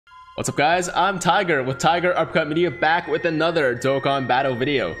What's up guys, I'm Tiger with Tiger Uppercut Media, back with another Dokkan battle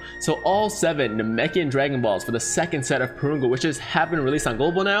video. So all 7 Namekian Dragon Balls for the second set of Porunga, which have been released on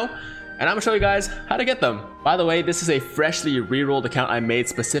global now, and I'm gonna show you guys how to get them. By the way, this is a freshly re-rolled account I made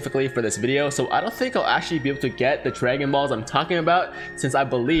specifically for this video, so I don't think I'll actually be able to get the Dragon Balls I'm talking about, since I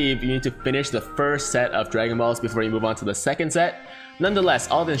believe you need to finish the first set of Dragon Balls before you move on to the second set. Nonetheless,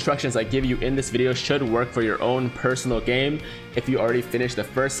 all the instructions I give you in this video should work for your own personal game if you already finished the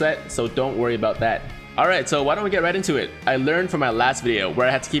first set, so don't worry about that. Alright, so why don't we get right into it? I learned from my last video where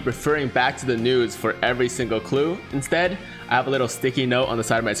I had to keep referring back to the news for every single clue. Instead, I have a little sticky note on the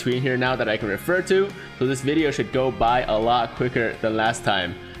side of my screen here now that I can refer to, so this video should go by a lot quicker than last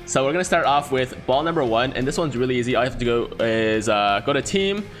time. So we're going to start off with ball number 1, and this one's really easy. All you have to do is go to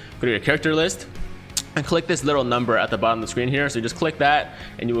team, go to your character list, and click this little number at the bottom of the screen here. So you just click that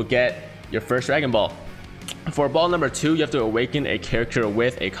and you will get your first Dragon Ball. For ball number 2, you have to awaken a character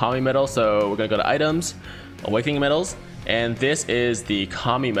with a Kami medal. So we're gonna go to items, awakening medals, and this is the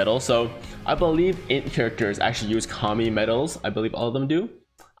Kami medal. So I believe int characters actually use Kami medals. I believe all of them do.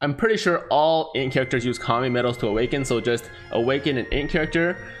 I'm pretty sure all int characters use Kami medals to awaken, so just awaken an int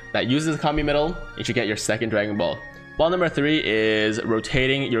character that uses a Kami medal, you should get your second Dragon Ball. Ball number 3 is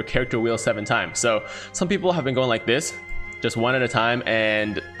rotating your character wheel 7 times. So some people have been going like this, just one at a time,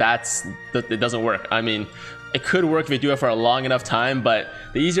 and it doesn't work. I mean, it could work if you do it for a long enough time, but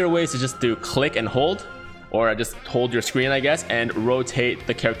the easier way is to just do click and hold, or just hold your screen, I guess, and rotate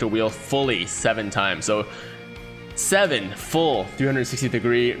the character wheel fully 7 times. So 7 full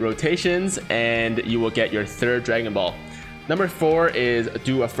 360-degree rotations, and you will get your third Dragon Ball. Number 4 is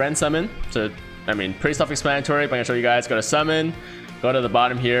do a friend summon. So I mean, pretty self-explanatory, but I'm gonna show you guys. Go to summon, go to the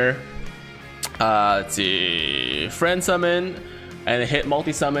bottom here, let's see, friend summon, and hit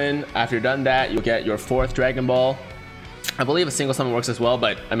multi-summon. After you're done that, you'll get your 4th Dragon Ball. I believe a single summon works as well,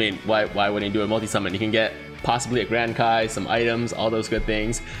 but I mean, why wouldn't you do a multi-summon? You can get possibly a Grand Kai, some items, all those good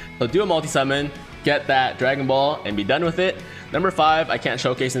things. So do a multi-summon, get that Dragon Ball, and be done with it. Number 5, I can't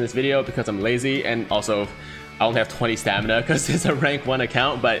showcase in this video because I'm lazy, and also I only have 20 stamina because it's a rank 1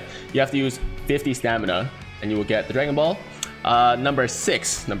 account, but you have to use 50 stamina and you will get the Dragon Ball. Number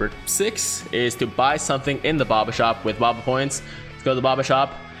 6 is to buy something in the Baba shop with Baba points. Let's go to the Baba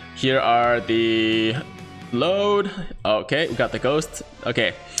shop. Here are the load. Okay, we got the ghost.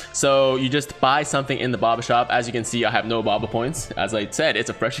 Okay, so you just buy something in the Baba shop. As you can see, I have no Baba points. As I said,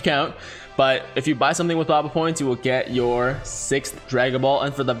 it's a fresh account, but if you buy something with Baba points, you will get your 6th Dragon Ball.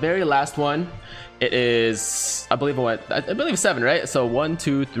 And for the very last one, it is, I believe 7, right? So 1,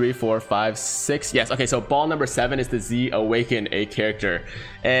 2, 3, 4, 5, 6. Yes. Okay. So ball number 7 is the Z awaken a character,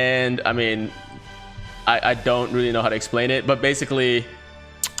 and I mean, I don't really know how to explain it, but basically,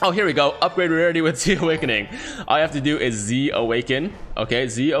 oh, here we go. Upgrade rarity with Z awakening. All you have to do is Z awaken. Okay,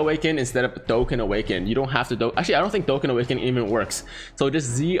 Z awaken instead of Dokkan awaken. You don't have to actually, I don't think Dokkan awaken even works. So just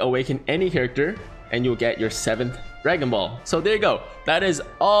Z awaken any character, and you'll get your 7th Dragon Ball. So there you go. That is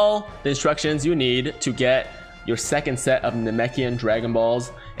all the instructions you need to get your second set of Namekian Dragon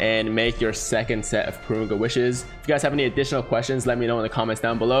Balls and make your second set of Porunga wishes. If you guys have any additional questions, let me know in the comments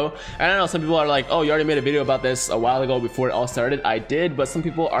down below. And I know some people are like, oh, you already made a video about this a while ago before it all started. I did, but some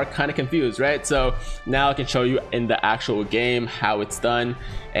people are kind of confused, right? So now I can show you in the actual game how it's done,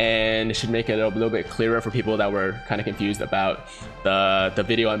 and it should make it a little bit clearer for people that were kind of confused about the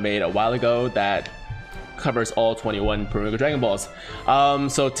video I made a while ago that covers all 21 Porunga Dragon Balls.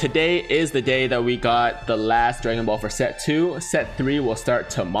 So today is the day that we got the last Dragon Ball for set 2. Set 3 will start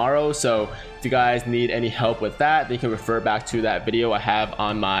tomorrow, so if you guys need any help with that, then you can refer back to that video I have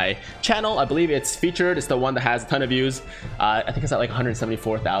on my channel. I believe it's featured. It's the one that has a ton of views. I think it's at like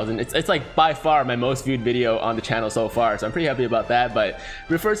 174,000. It's like by far my most viewed video on the channel so far, so I'm pretty happy about that. But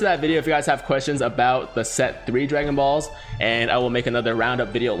refer to that video if you guys have questions about the set 3 Dragon Balls, and I will make another roundup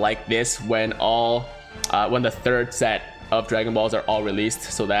video like this when the 3rd set of Dragon Balls are all released,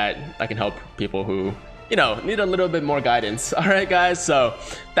 so that I can help people who, you know, need a little bit more guidance. Alright guys, so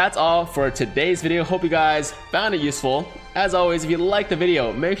that's all for today's video. Hope you guys found it useful. As always, if you liked the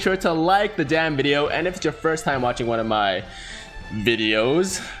video, make sure to like the damn video, and if it's your first time watching one of my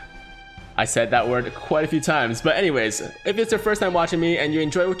videos, I said that word quite a few times, but anyways, if it's your first time watching me and you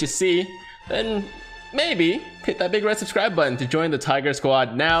enjoy what you see, then maybe hit that big red subscribe button to join the Tiger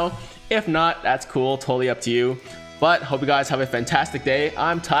Squad now. If not, that's cool, totally up to you. But hope you guys have a fantastic day.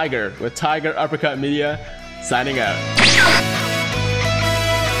 I'm Tiger with Tiger Uppercut Media, signing out.